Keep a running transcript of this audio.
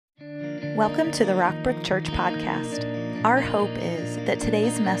Welcome to the Rockbrook Church Podcast. Our hope is that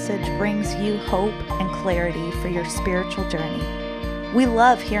today's message brings you hope and clarity for your spiritual journey. We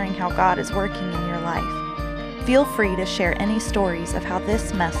love hearing how God is working in your life. Feel free to share any stories of how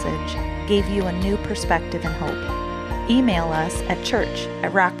this message gave you a new perspective and hope. Email us at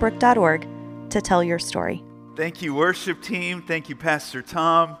church@rockbrook.org to tell your story. Thank you, worship team. Thank you, Pastor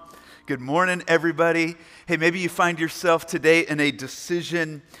Tom. Good morning, everybody. Hey, maybe you find yourself today in a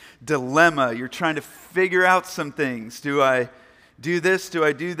decision dilemma. You're trying to figure out some things. Do I do this? Do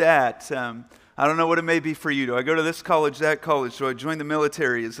I do that? I don't know what it may be for you. Do I go to this college, that college? Do I join the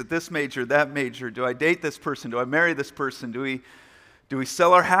military? Is it this major, that major? Do I date this person? Do I marry this person? Do we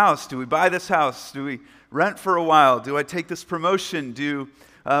sell our house? Do we buy this house? Do we rent for a while? Do I take this promotion? Do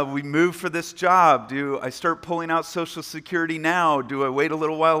we move for this job? Do I start pulling out Social Security now? Do I wait a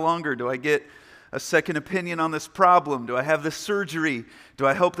little while longer? Do I get a second opinion on this problem? Do I have this surgery? Do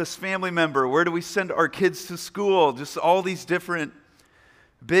I help this family member? Where do we send our kids to school? Just all these different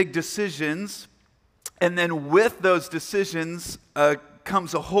big decisions. And then with those decisions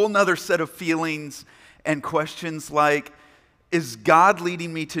comes a whole nother set of feelings and questions like, is God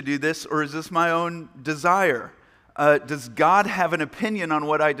leading me to do this, or is this my own desire? Does God have an opinion on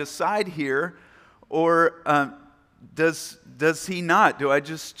what I decide here, or does he not? Do I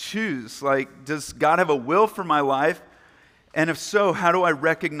just choose? Like, does God have a will for my life? And if so, how do I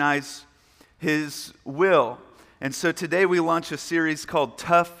recognize his will? And so today we launch a series called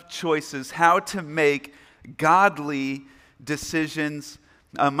Tough Choices, How to Make Godly Decisions.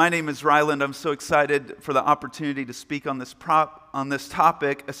 My name is Ryland. I'm so excited for the opportunity to speak on this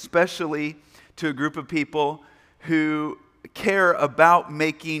topic, especially to a group of people who care about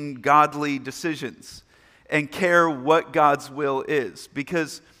making godly decisions and care what God's will is.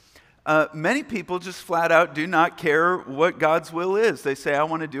 Because many people just flat out do not care what God's will is. They say, I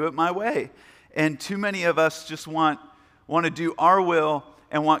want to do it my way. And too many of us just want to do our will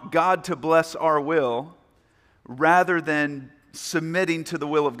and want God to bless our will rather than submitting to the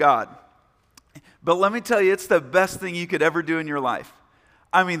will of God. But let me tell you, it's the best thing you could ever do in your life.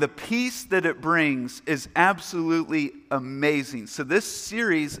 I mean, the peace that it brings is absolutely amazing. So this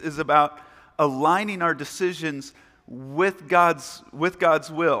series is about aligning our decisions with God's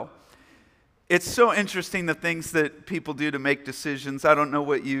will. It's so interesting, the things that people do to make decisions. I don't know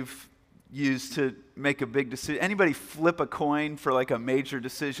what you've used to make a big decision. Anybody flip a coin for like a major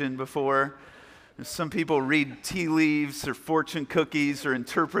decision before? Some people read tea leaves or fortune cookies or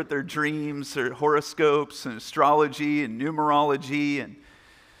interpret their dreams or horoscopes and astrology and numerology, and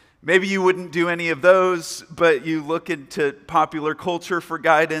maybe you wouldn't do any of those, but you look into popular culture for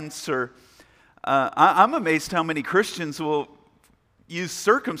guidance. Or I'm amazed how many Christians will use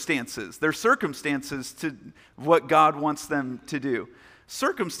their circumstances to what God wants them to do.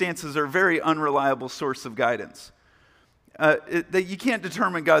 Circumstances are a very unreliable source of guidance. That you can't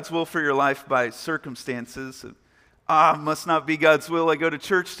determine God's will for your life by circumstances. Must not be God's will. I go to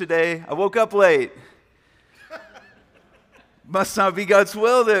church today. I woke up late. Must not be God's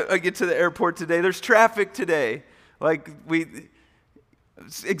will that I get to the airport today. There's traffic today.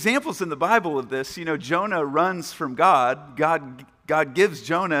 Examples in the Bible of this, Jonah runs from God. God gives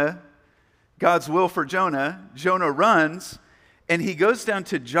Jonah God's will for Jonah. Jonah runs, and he goes down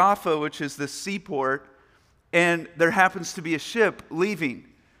to Jaffa, which is the seaport, and there happens to be a ship leaving,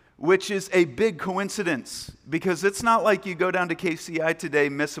 which is a big coincidence, because it's not like you go down to KCI today,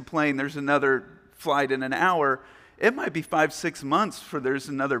 miss a plane, there's another flight in an hour. It might be 5-6 months for there's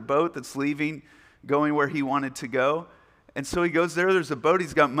another boat that's leaving, going where he wanted to go. And so he goes there's a boat,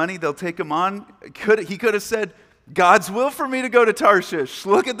 he's got money, they'll take him on. He could have said, God's will for me to go to Tarshish.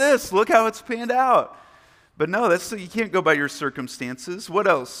 Look at this, look how it's panned out. But no, you can't go by your circumstances. What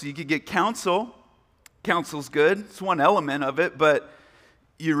else? You could get counsel. Counsel's good, it's one element of it, but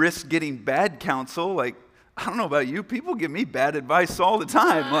you risk getting bad counsel. Like, I don't know about you, people give me bad advice all the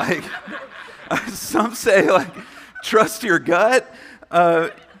time. Like, some say, trust your gut.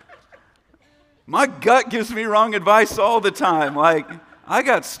 My gut gives me wrong advice all the time. Like, I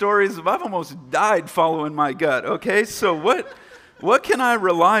got stories of I've almost died following my gut, okay? So what can I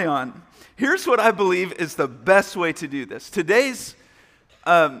rely on? Here's what I believe is the best way to do this. Today's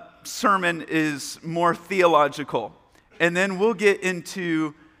sermon is more theological, and then we'll get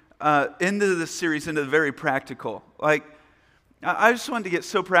into the series, into the very practical. Like, I just wanted to get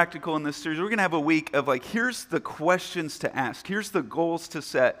so practical in this series. We're going to have a week of here's the questions to ask. Here's the goals to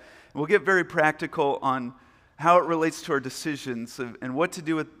set. We'll get very practical on how it relates to our decisions and what to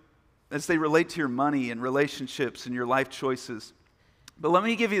do with as they relate to your money and relationships and your life choices. But let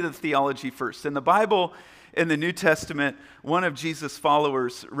me give you the theology first. In the Bible, in the New Testament, one of Jesus'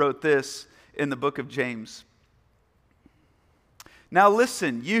 followers wrote this in the book of James. Now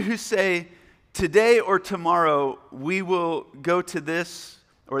listen, you who say, today or tomorrow we will go to this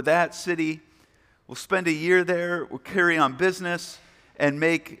or that city, we'll spend a year there, we'll carry on business and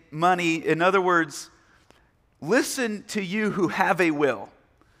make money. In other words, listen to you who have a will.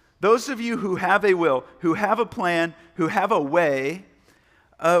 Those of you who have a will, who have a plan, who have a way,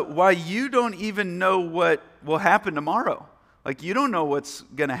 why you don't even know what will happen tomorrow. Like you don't know what's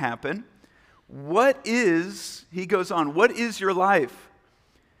going to happen. What is, he goes on, what is your life?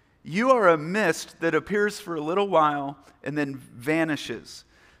 You are a mist that appears for a little while and then vanishes.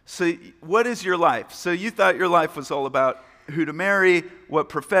 So what is your life? So you thought your life was all about who to marry, what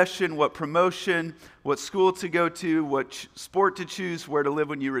profession, what promotion, what school to go to, what sport to choose, where to live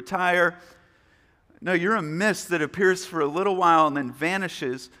when you retire. No, you're a mist that appears for a little while and then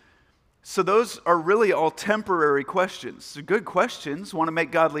vanishes. So those are really all temporary questions. They're good questions, want to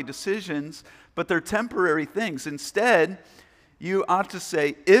make godly decisions, but they're temporary things. Instead, you ought to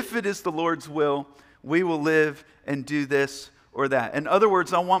say, if it is the Lord's will, we will live and do this or that. In other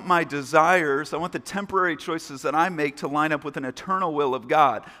words, I want my desires, I want the temporary choices that I make to line up with an eternal will of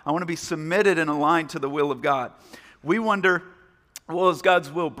God. I want to be submitted and aligned to the will of God. We wonder, well, is God's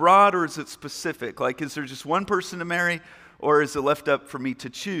will broad or is it specific? Like, is there just one person to marry or is it left up for me to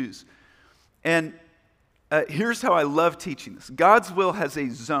choose? And here's how I love teaching this. God's will has a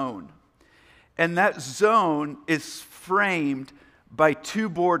zone. And that zone is framed by two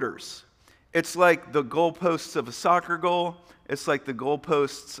borders. It's like the goalposts of a soccer goal. It's like the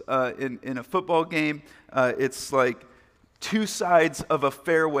goalposts in a football game. It's like two sides of a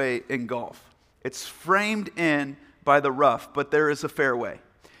fairway in golf. It's framed in by the rough, but there is a fairway.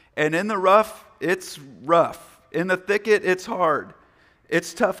 And in the rough, it's rough. In the thicket, it's hard.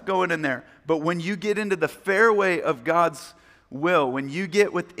 It's tough going in there. But when you get into the fairway of God's will, when you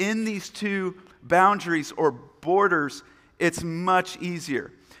get within these two boundaries or borders, it's much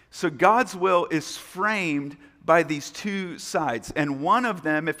easier. So God's will is framed by these two sides. And one of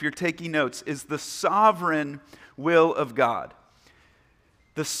them, if you're taking notes, is the sovereign will of God.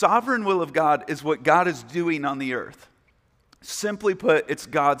 The sovereign will of God is what God is doing on the earth. Simply put, it's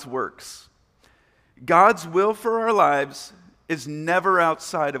God's works. God's will for our lives is never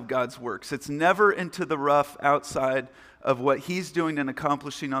outside of God's works. It's never into the rough outside of what He's doing and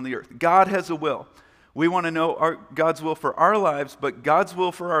accomplishing on the earth. God has a will. We want to know God's will for our lives, but God's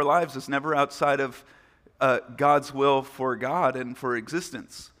will for our lives is never outside of God's will for God and for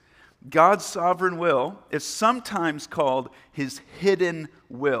existence. God's sovereign will is sometimes called His hidden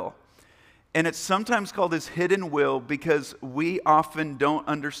will. And it's sometimes called His hidden will because we often don't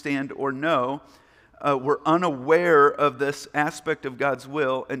understand or know. We're unaware of this aspect of God's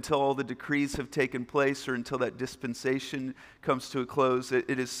will until all the decrees have taken place or until that dispensation comes to a close. It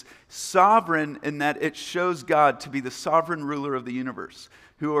is sovereign in that it shows God to be the sovereign ruler of the universe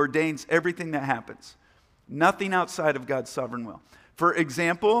who ordains everything that happens. Nothing outside of God's sovereign will. For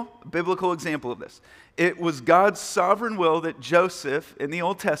example, a biblical example of this. It was God's sovereign will that Joseph in the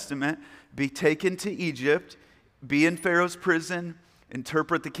Old Testament be taken to Egypt, be in Pharaoh's prison,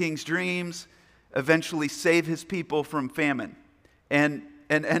 interpret the king's dreams, eventually save his people from famine, and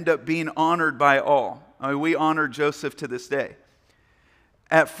end up being honored by all. I mean, we honor Joseph to this day.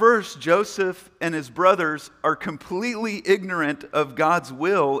 At first, Joseph and his brothers are completely ignorant of God's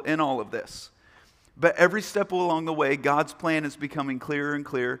will in all of this. But every step along the way, God's plan is becoming clearer and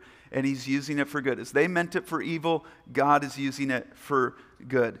clearer, and He's using it for good. As they meant it for evil, God is using it for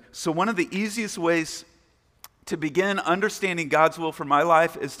good. So one of the easiest ways to begin understanding God's will for my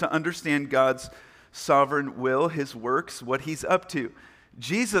life is to understand God's sovereign will, His works, what He's up to.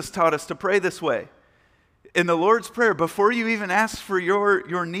 Jesus taught us to pray this way. In the Lord's Prayer, before you even ask for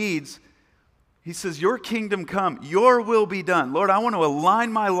your needs, He says, your kingdom come, your will be done. Lord, I want to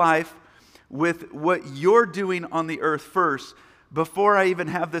align my life with what you're doing on the earth first before I even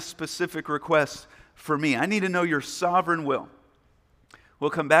have this specific request for me. I need to know your sovereign will. We'll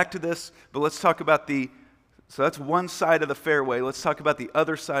come back to this, but let's talk about so that's one side of the fairway. Let's talk about the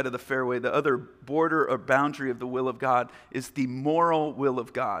other side of the fairway. The other border or boundary of the will of God is the moral will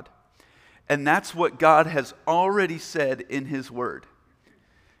of God. And that's what God has already said in His Word.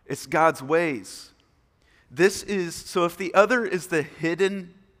 It's God's ways. So if the other is the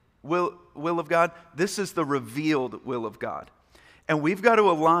hidden will of God, this is the revealed will of God. And we've got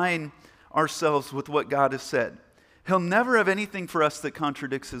to align ourselves with what God has said. He'll never have anything for us that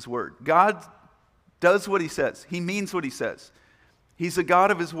contradicts His Word. God does what He says. He means what He says. He's a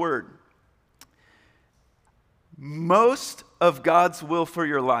God of His Word. Most of God's will for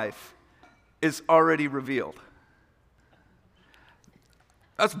your life is already revealed.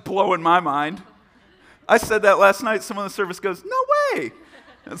 That's blowing my mind. I said that last night. Someone in the service goes, no way.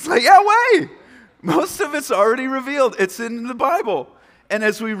 It's like, yeah, way. Most of it's already revealed. It's in the Bible. And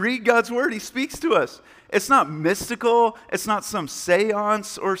as we read God's word, he speaks to us. It's not mystical. It's not some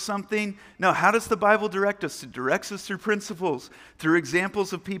seance or something. No, how does the Bible direct us? It directs us through principles, through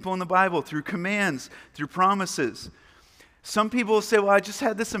examples of people in the Bible, through commands, through promises. Some people will say, well, I just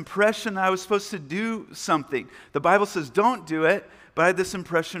had this impression I was supposed to do something. The Bible says don't do it, but I had this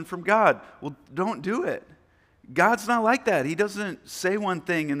impression from God. Well, don't do it. God's not like that. He doesn't say one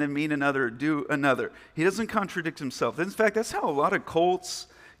thing and then mean another, do another. He doesn't contradict himself. In fact, that's how a lot of cults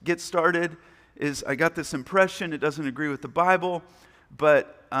get started, is I got this impression, it doesn't agree with the Bible,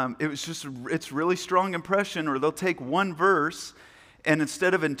 but it's really strong impression, or they'll take one verse and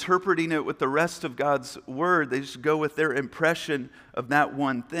instead of interpreting it with the rest of God's word, they just go with their impression of that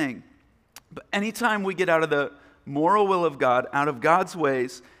one thing. But anytime we get out of the moral will of God, out of God's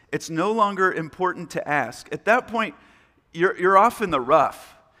ways, it's no longer important to ask. At that point, you're off in the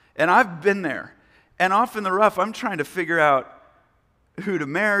rough. And I've been there. And off in the rough, I'm trying to figure out who to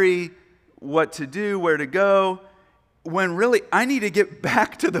marry, what to do, where to go, when really I need to get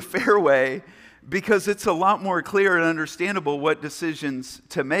back to the fairway, because it's a lot more clear and understandable what decisions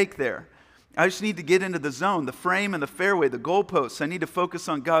to make there. I just need to get into the zone, the frame and the fairway, the goalposts. I need to focus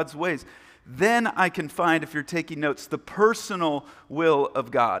on God's ways. Then I can find, if you're taking notes, the personal will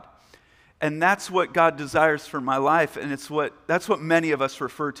of God. And that's what God desires for my life, and that's what many of us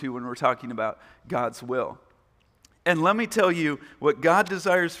refer to when we're talking about God's will. And let me tell you, what God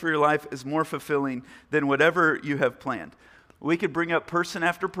desires for your life is more fulfilling than whatever you have planned. We could bring up person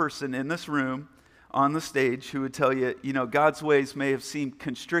after person in this room, on the stage, who would tell you, God's ways may have seemed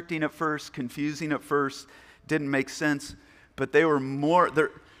constricting at first, confusing at first, didn't make sense, but they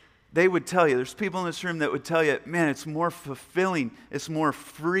would tell you, there's people in this room that would tell you, man, it's more fulfilling, it's more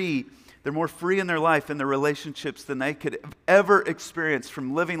free. They're more free in their life and their relationships than they could ever experience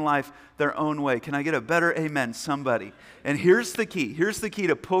from living life their own way. Can I get a better amen, somebody? And here's the key. Here's the key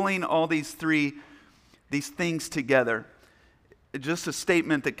to pulling all these things together. Just a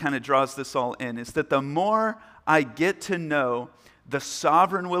statement that kind of draws this all in is that the more I get to know the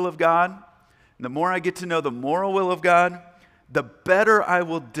sovereign will of God, the more I get to know the moral will of God, the better I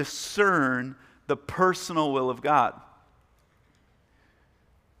will discern the personal will of God.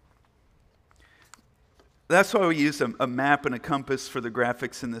 That's why we use a map and a compass for the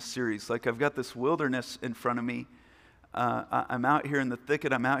graphics in this series. Like, I've got this wilderness in front of me. I'm out here in the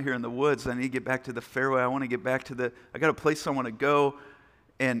thicket. I'm out here in the woods. I need to get back to the fairway. I want to get back to I got a place I want to go,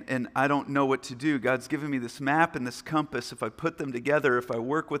 and I don't know what to do. God's given me this map and this compass. If I put them together, if I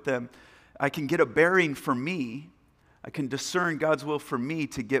work with them, I can get a bearing for me. I can discern God's will for me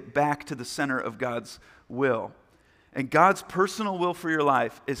to get back to the center of God's will. And God's personal will for your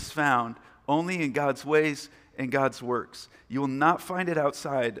life is found only in God's ways and God's works. You will not find it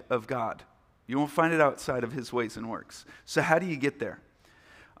outside of God. You won't find it outside of his ways and works. So how do you get there?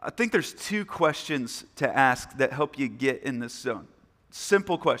 I think there's two questions to ask that help you get in this zone.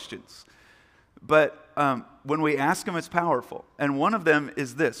 Simple questions. But when we ask them, it's powerful. And one of them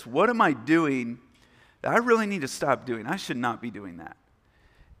is this: what am I doing that I really need to stop doing? I should not be doing that.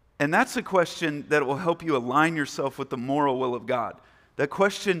 And that's a question that will help you align yourself with the moral will of God. That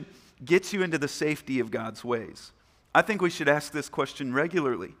question gets you into the safety of God's ways. I think we should ask this question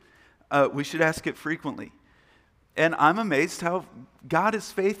regularly. We should ask it frequently. And I'm amazed how God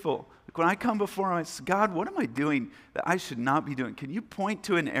is faithful. Like, when I come before him, I say, God, what am I doing that I should not be doing? Can you point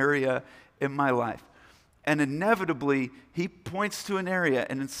to an area in my life? And inevitably, he points to an area,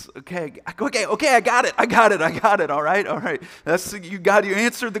 and it's, okay, I got it, all right. God, you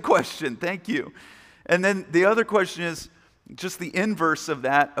answered the question, thank you. And then the other question is just the inverse of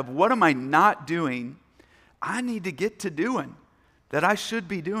that, of what am I not doing I need to get to doing, that I should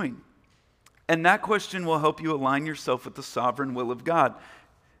be doing? And that question will help you align yourself with the sovereign will of God.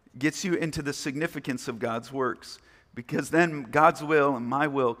 Gets you into the significance of God's works, because then God's will and my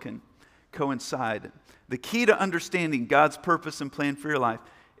will can coincide. The key to understanding God's purpose and plan for your life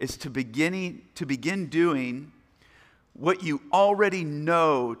is to begin doing what you already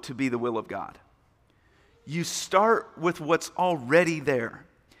know to be the will of God. You start with what's already there.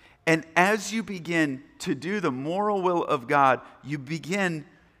 And as you begin to do the moral will of God, you begin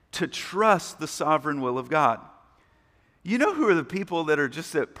to trust the sovereign will of God. You know who are the people that are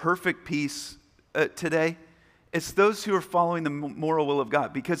just at perfect peace today? It's those who are following the moral will of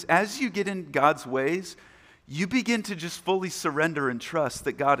God. Because as you get in God's ways, you begin to just fully surrender and trust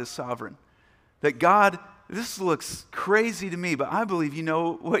that God is sovereign. That God, this looks crazy to me, but I believe you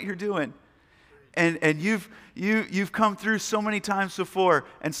know what you're doing. And you've come through so many times before.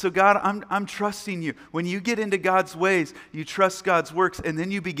 And so God, I'm trusting you. When you get into God's ways, you trust God's works, and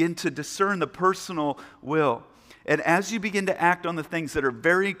then you begin to discern the personal will. And as you begin to act on the things that are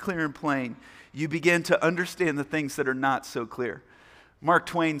very clear and plain, you begin to understand the things that are not so clear. Mark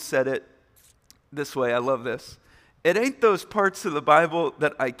Twain said it this way. I love this. It ain't those parts of the Bible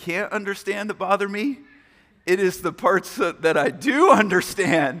that I can't understand that bother me. It is the parts that I do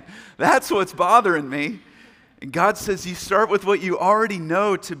understand. That's what's bothering me. And God says you start with what you already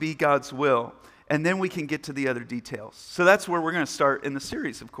know to be God's will, and then we can get to the other details. So that's where we're going to start in the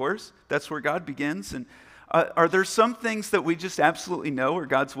series, of course. That's where God begins. And are there some things that we just absolutely know are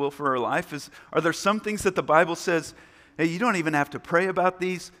God's will for our life? Are there some things that the Bible says, hey, you don't even have to pray about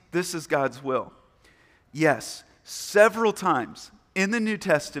these. This is God's will. Yes, several times in the New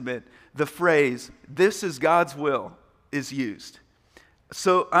Testament, the phrase, this is God's will, is used.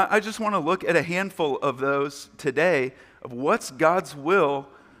 So I just want to look at a handful of those today of what's God's will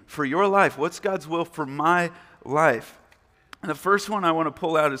for your life. What's God's will for my life? And the first one I want to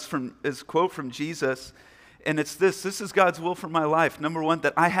pull out is a quote from Jesus, and it's this. This is God's will for my life. Number one,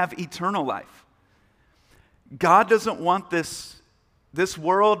 that I have eternal life. God doesn't want this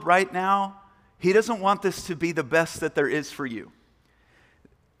world right now. He doesn't want this to be the best that there is for you.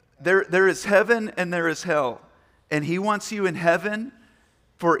 There is heaven and there is hell. And he wants you in heaven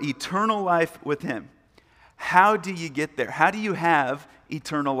for eternal life with him. How do you get there? How do you have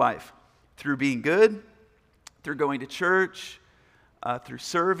eternal life? Through being good, through going to church, through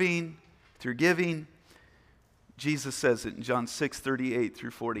serving, through giving. Jesus says it in John 6:38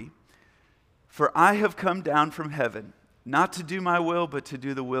 through 40. For I have come down from heaven, not to do my will, but to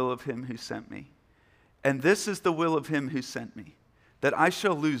do the will of him who sent me. And this is the will of him who sent me, that I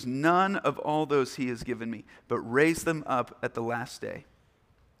shall lose none of all those he has given me, but raise them up at the last day.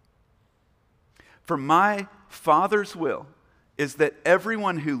 For my Father's will is that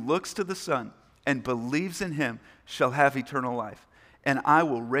everyone who looks to the Son and believes in him shall have eternal life, and I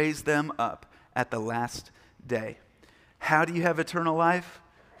will raise them up at the last day. How do you have eternal life?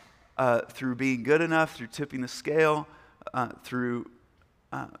 Through being good enough, through tipping the scale, through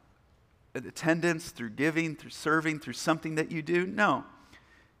attendance, through giving, through serving, through something that you do? No.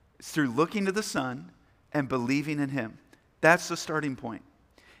 It's through looking to the Son and believing in him. That's the starting point.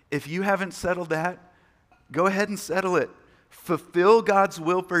 If you haven't settled that, go ahead and settle it. Fulfill God's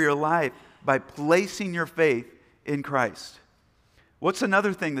will for your life by placing your faith in Christ. What's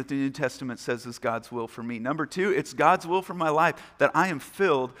another thing that the New Testament says is God's will for me? Number two, it's God's will for my life that I am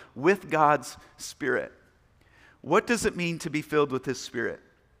filled with God's Spirit. What does it mean to be filled with his Spirit?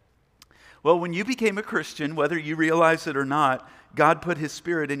 Well, when you became a Christian, whether you realize it or not, God put his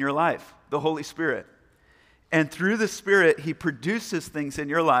Spirit in your life, the Holy Spirit. And through the Spirit, he produces things in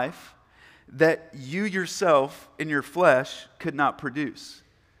your life that you yourself in your flesh could not produce.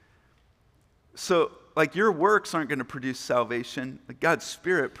 So, like, your works aren't going to produce salvation. God's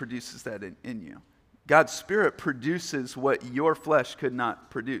Spirit produces that in you. God's Spirit produces what your flesh could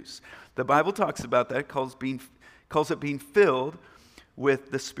not produce. The Bible talks about that, calls it being filled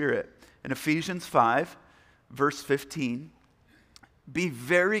with the Spirit. In Ephesians 5, verse 15, be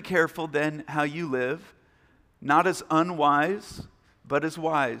very careful then how you live, not as unwise, but as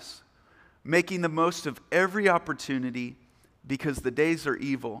wise, making the most of every opportunity because the days are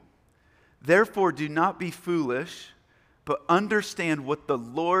evil. Therefore, do not be foolish, but understand what the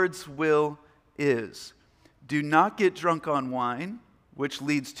Lord's will is. Do not get drunk on wine, which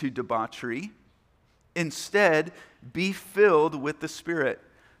leads to debauchery. Instead, be filled with the Spirit,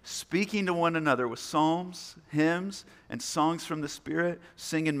 speaking to one another with psalms, hymns, and songs from the Spirit.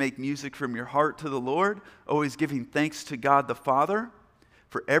 Sing and make music from your heart to the Lord, always giving thanks to God the Father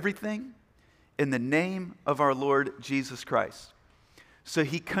for everything in the name of our Lord Jesus Christ. So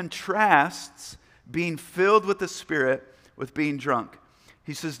he contrasts being filled with the Spirit with being drunk.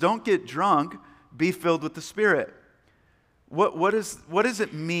 He says, don't get drunk, be filled with the Spirit. What does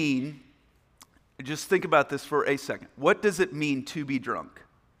it mean? Just think about this for a second. What does it mean to be drunk?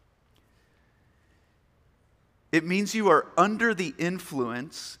 It means you are under the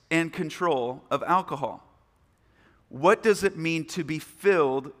influence and control of alcohol. What does it mean to be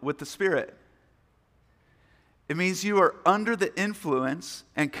filled with the Spirit? It means you are under the influence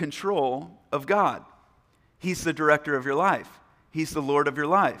and control of God. He's the director of your life. He's the Lord of your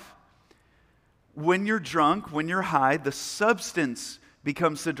life. When you're drunk, when you're high, the substance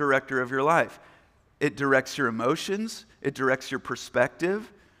becomes the director of your life. It directs your emotions. It directs your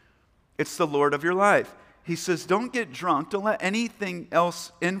perspective. It's the Lord of your life. He says, don't get drunk. Don't let anything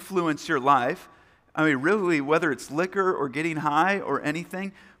else influence your life I mean, really, whether it's liquor or getting high or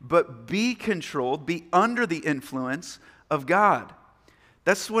anything, but be controlled, be under the influence of God.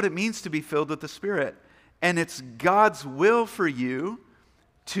 That's what it means to be filled with the Spirit. And it's God's will for you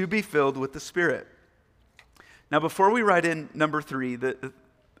to be filled with the Spirit. Now, before we write in number 3,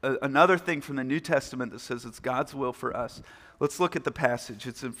 another thing from the New Testament that says it's God's will for us, let's look at the passage.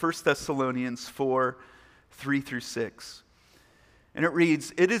 It's in 1 Thessalonians 4, 3 through 6. And it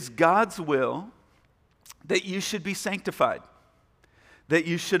reads, "It is God's will that you should be sanctified, that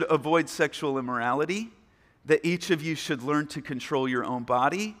you should avoid sexual immorality, that each of you should learn to control your own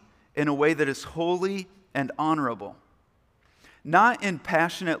body in a way that is holy and honorable, not in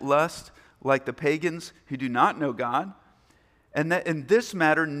passionate lust like the pagans who do not know God, and that in this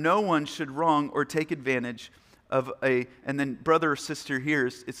matter no one should wrong or take advantage of a," and then brother or sister here,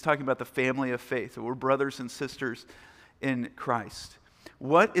 it's talking about the family of faith. We're brothers and sisters in Christ.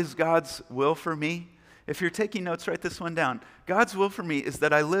 What is God's will for me? If you're taking notes, write this one down. God's will for me is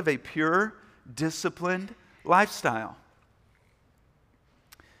that I live a pure, disciplined lifestyle.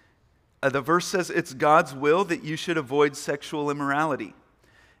 The verse says it's God's will that you should avoid sexual immorality.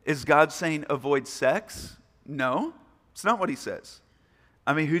 Is God saying avoid sex? No, it's not what he says.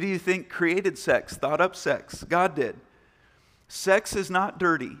 I mean, who do you think created sex, thought up sex? God did. Sex is not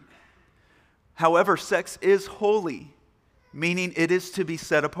dirty. However, sex is holy, meaning it is to be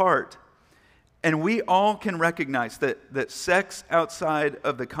set apart. And we all can recognize that sex outside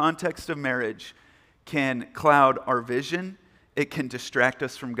of the context of marriage can cloud our vision. It can distract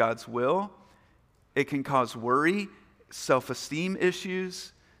us from God's will. It can cause worry, self-esteem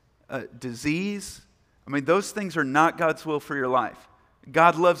issues, disease. I mean, those things are not God's will for your life.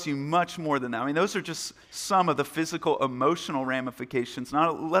 God loves you much more than that. I mean, those are just some of the physical, emotional ramifications,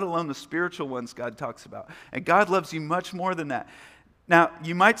 not let alone the spiritual ones God talks about. And God loves you much more than that. Now,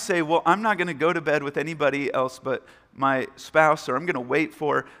 you might say, well, I'm not going to go to bed with anybody else but my spouse, or I'm going to wait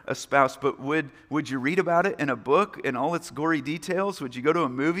for a spouse, but would you read about it in a book in all its gory details? Would you go to a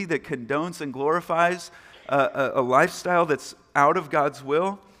movie that condones and glorifies a lifestyle that's out of God's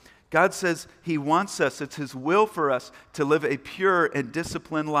will? God says he wants us, it's his will for us to live a pure and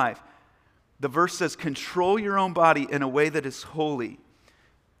disciplined life. The verse says, control your own body in a way that is holy.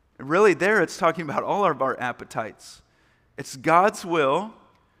 And really there it's talking about all of our appetites. It's God's will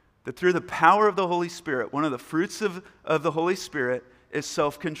that through the power of the Holy Spirit, one of the fruits of the Holy Spirit is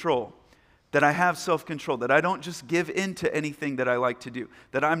self-control. That I have self-control, that I don't just give in to anything that I like to do,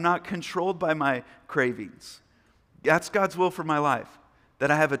 that I'm not controlled by my cravings. That's God's will for my life. That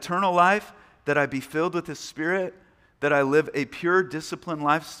I have eternal life, that I be filled with His Spirit, that I live a pure, disciplined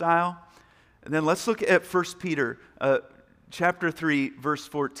lifestyle. And then let's look at 1 Peter chapter 3, verse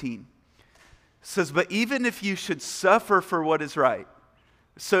 14. It says, but even if you should suffer for what is right.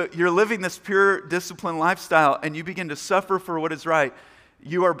 So you're living this pure, disciplined lifestyle and you begin to suffer for what is right.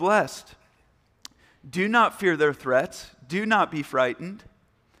 You are blessed. Do not fear their threats. Do not be frightened.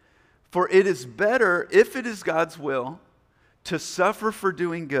 For it is better, if it is God's will, to suffer for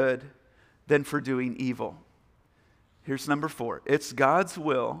doing good than for doing evil. Here's number 4. It's God's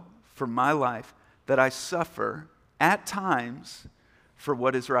will for my life that I suffer at times for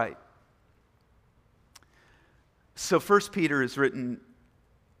what is right. So 1 Peter is written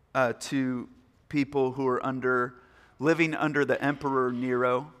to people who are living under the Emperor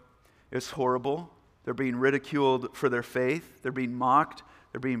Nero. It's horrible. They're being ridiculed for their faith. They're being mocked.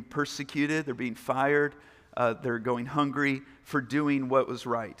 They're being persecuted. They're being fired. They're going hungry for doing what was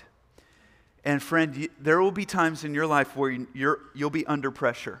right. And friend, there will be times in your life where you'll be under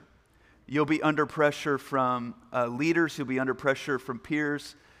pressure. You'll be under pressure from leaders. You'll be under pressure from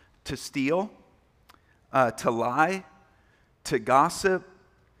peers to steal, to lie, to gossip,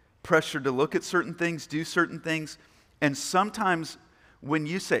 pressure to look at certain things, do certain things. And sometimes when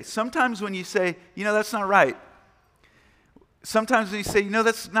you say, you know, that's not right. Sometimes when you say, you know,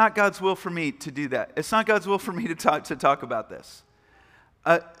 that's not God's will for me to do that. It's not God's will for me to talk about this.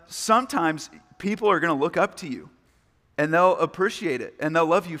 Sometimes people are going to look up to you and they'll appreciate it and they'll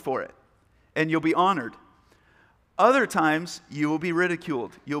love you for it and you'll be honored. Other times you will be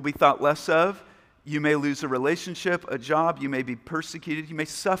ridiculed. You'll be thought less of. You may lose a relationship, a job. You may be persecuted. You may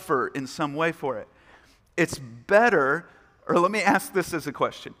suffer in some way for it. It's better, or let me ask this as a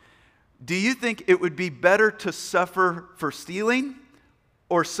question. Do you think it would be better to suffer for stealing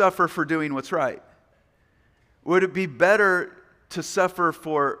or suffer for doing what's right? Would it be better to suffer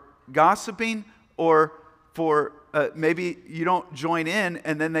for gossiping or for maybe you don't join in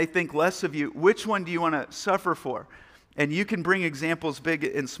and then they think less of you? Which one do you want to suffer for? And you can bring examples big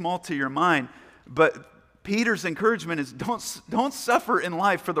and small to your mind, but Peter's encouragement is don't suffer in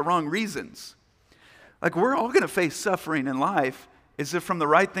life for the wrong reasons. Like, we're all going to face suffering in life. Is it from the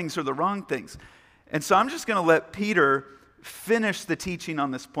right things or the wrong things? And so I'm just going to let Peter finish the teaching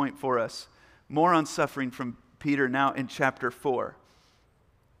on this point for us. More on suffering from Peter now in chapter 4.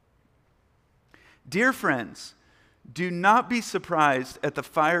 Dear friends, do not be surprised at the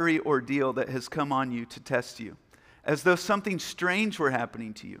fiery ordeal that has come on you to test you, as though something strange were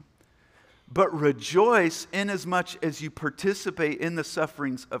happening to you. But rejoice inasmuch as you participate in the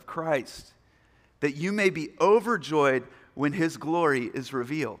sufferings of Christ, that you may be overjoyed when his glory is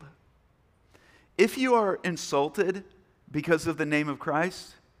revealed. If you are insulted because of the name of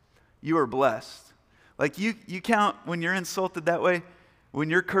Christ, you are blessed. Like you count when you're insulted that way, when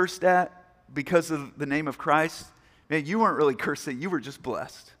you're cursed at because of the name of Christ, man, you weren't really cursed at, you were just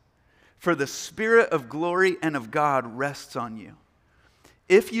blessed. For the Spirit of glory and of God rests on you.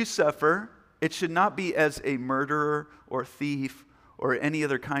 If you suffer, it should not be as a murderer or thief or any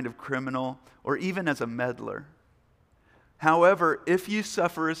other kind of criminal or even as a meddler. However, if you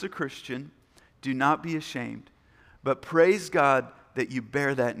suffer as a Christian, do not be ashamed, but praise God that you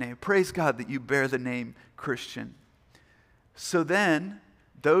bear that name. Praise God that you bear the name Christian. So then,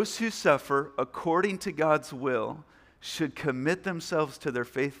 those who suffer according to God's will should commit themselves to their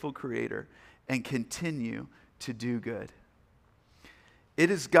faithful Creator and continue to do good. It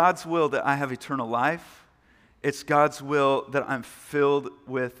is God's will that I have eternal life. It's God's will that I'm filled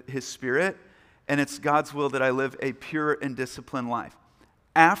with His Spirit. And it's God's will that I live a pure and disciplined life.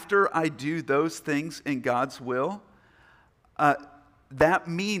 After I do those things in God's will, that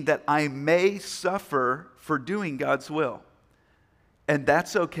means that I may suffer for doing God's will. And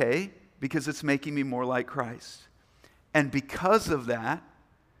that's okay because it's making me more like Christ. And because of that,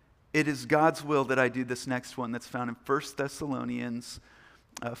 it is God's will that I do this next one that's found in 1 Thessalonians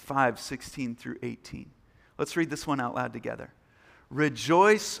 5:16 through 18. Let's read this one out loud together.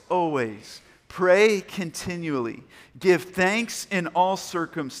 Rejoice always. Pray continually. Give thanks in all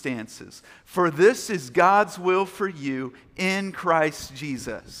circumstances, for this is God's will for you in Christ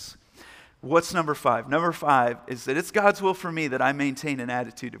Jesus. What's number 5? Number 5 is that it's God's will for me that I maintain an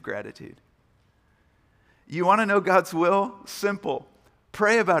attitude of gratitude. You want to know God's will? Simple.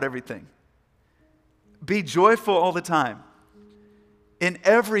 Pray about everything. Be joyful all the time. In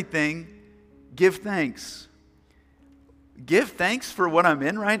everything, give thanks. Give thanks for what I'm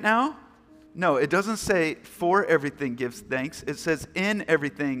in right now? No, it doesn't say for everything give thanks. It says in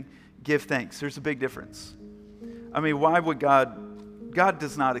everything give thanks. There's a big difference. I mean, why would God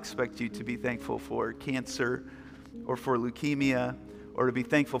does not expect you to be thankful for cancer or for leukemia or to be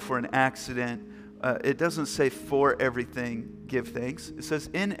thankful for an accident. It doesn't say for everything give thanks. It says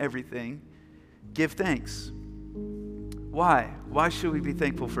in everything give thanks. Why? Why should we be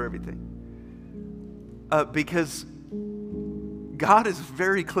thankful for everything? Because God is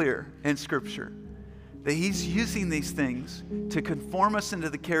very clear in Scripture that He's using these things to conform us into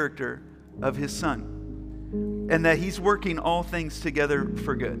the character of His Son, and that He's working all things together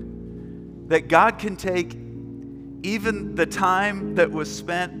for good. That God can take even the time that was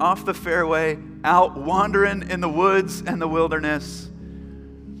spent off the fairway, out wandering in the woods and the wilderness,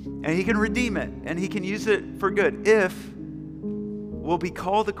 and He can redeem it, and He can use it for good if we'll be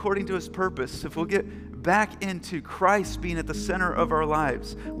called according to His purpose. If we'll get back into Christ being at the center of our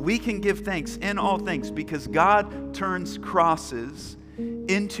lives, we can give thanks in all things because God turns crosses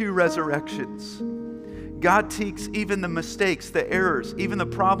into resurrections. God takes even the mistakes, the errors, even the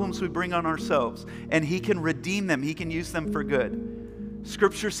problems we bring on ourselves, and He can redeem them. He can use them for good.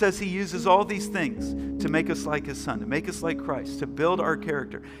 Scripture says He uses all these things to make us like His Son, to make us like Christ, to build our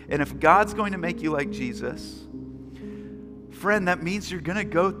character. And if God's going to make you like Jesus, friend, that means you're going to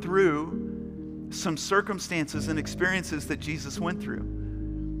go through some circumstances and experiences that Jesus went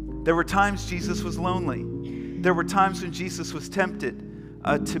through. There were times Jesus was lonely. There were times when Jesus was tempted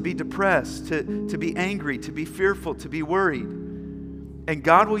to be depressed, to be angry, to be fearful, to be worried. And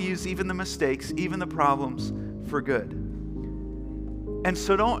God will use even the mistakes, even the problems for good. And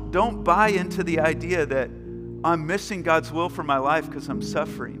so don't buy into the idea that I'm missing God's will for my life because I'm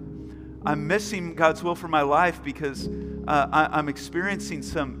suffering. I'm missing God's will for my life because I'm experiencing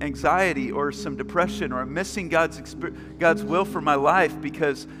some anxiety or some depression, or I'm missing God's will for my life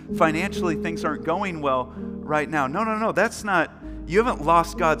because financially things aren't going well right now. No. That's not, you haven't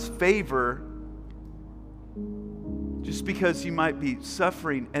lost God's favor just because you might be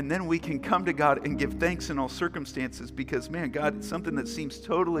suffering, and then we can come to God and give thanks in all circumstances because, man, God, it's something that seems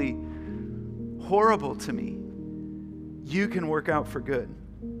totally horrible to me, you can work out for good.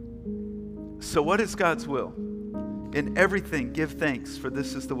 So what is God's will? In everything, give thanks, for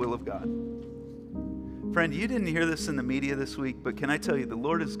this is the will of God. Friend, you didn't hear this in the media this week, but can I tell you, the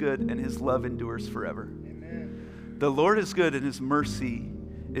Lord is good and his love endures forever. Amen. The Lord is good and his mercy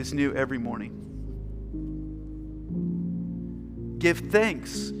is new every morning. Give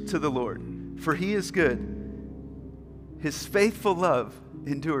thanks to the Lord, for he is good. His faithful love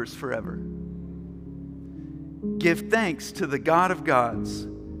endures forever. Give thanks to the God of gods.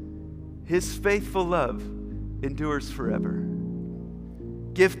 His faithful love endures forever.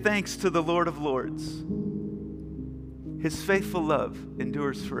 Give thanks to the Lord of lords. His faithful love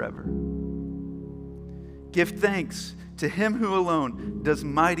endures forever. Give thanks to him who alone does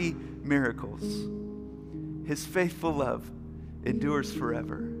mighty miracles. His faithful love endures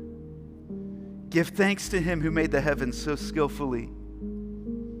forever. Give thanks to him who made the heavens so skillfully.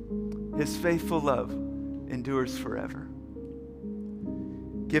 His faithful love endures forever.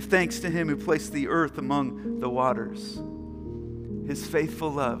 Give thanks to him who placed the earth among the waters. His faithful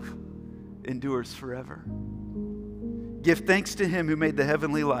love endures forever. Give thanks to him who made the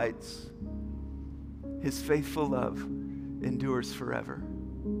heavenly lights. His faithful love endures forever.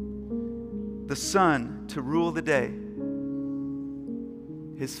 The sun to rule the day.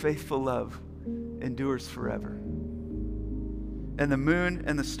 His faithful love endures forever. And the moon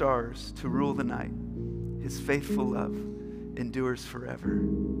and the stars to rule the night. His faithful love endures forever.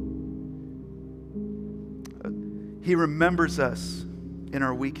 He remembers us in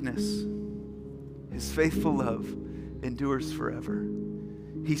our weakness. His faithful love endures forever.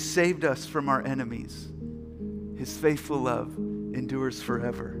 He saved us from our enemies. His faithful love endures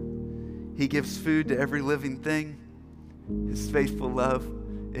forever. He gives food to every living thing. His faithful love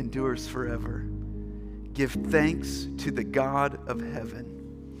endures forever. Give thanks to the God of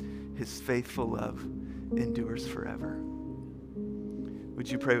heaven. His faithful love endures forever. Would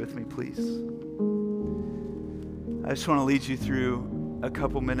you pray with me, please? I just want to lead you through a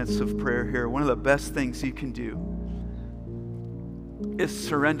couple minutes of prayer here. One of the best things you can do is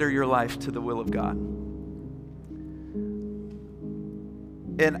surrender your life to the will of God.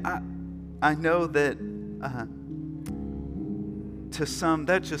 And I know that to some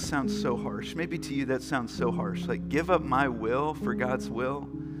that just sounds so harsh. Maybe to you that sounds so harsh. Like, give up my will for God's will.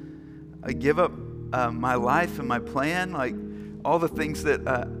 I give up my life and my plan, like all the things that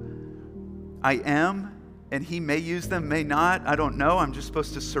I am, and he may use them, may not. I don't know. I'm just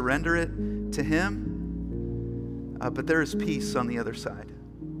supposed to surrender it to him. But there is peace on the other side.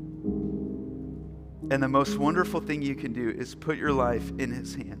 And the most wonderful thing you can do is put your life in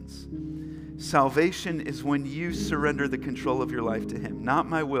his hands. Salvation is when you surrender the control of your life to him. Not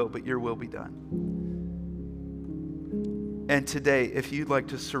my will, but your will be done. And today, if you'd like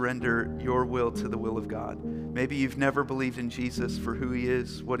to surrender your will to the will of God, maybe you've never believed in Jesus for who he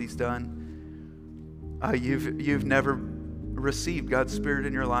is, what he's done. You've never received God's Spirit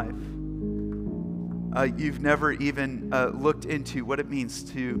in your life. You've never even looked into what it means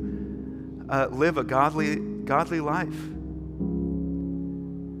to live a godly life.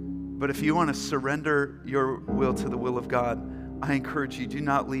 But if you want to surrender your will to the will of God, I encourage you, do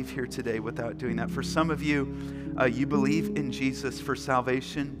not leave here today without doing that. For some of you, you believe in Jesus for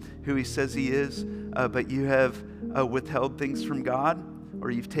salvation, who he says he is, but you have withheld things from God, or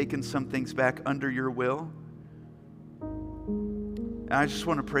you've taken some things back under your will. And I just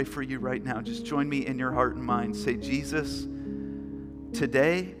want to pray for you right now. Just join me in your heart and mind. Say, Jesus,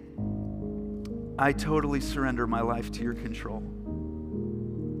 today, I totally surrender my life to your control.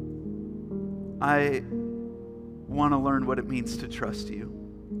 I want to learn what it means to trust you.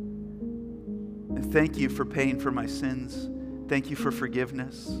 And thank you for paying for my sins. Thank you for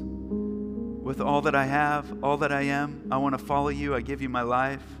forgiveness. With all that I have, all that I am, I want to follow you. I give you my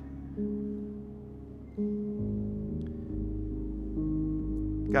life.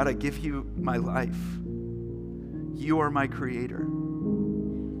 God, I give you my life. You are my creator.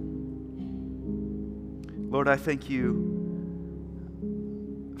 Lord, I thank you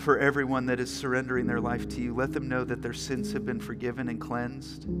for everyone that is surrendering their life to you. Let them know that their sins have been forgiven and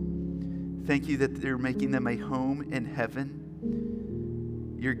cleansed. Thank you that you're making them a home in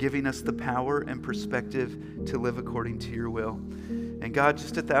heaven. You're giving us the power and perspective to live according to your will. And God,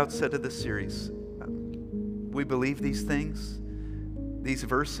 just at the outset of this series, we believe these things, these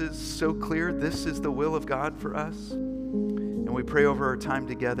verses, so clear. This is the will of God for us. And we pray over our time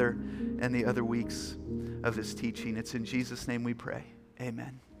together and the other weeks of this teaching. It's in Jesus' name we pray.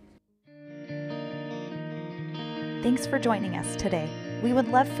 Amen. Thanks for joining us today. We would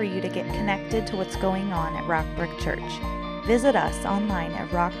love for you to get connected to what's going on at Rockbrook Church. Visit us online at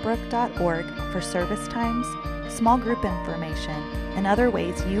rockbrook.org for service times, small group information, and other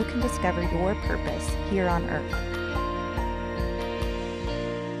ways you can discover your purpose here on earth.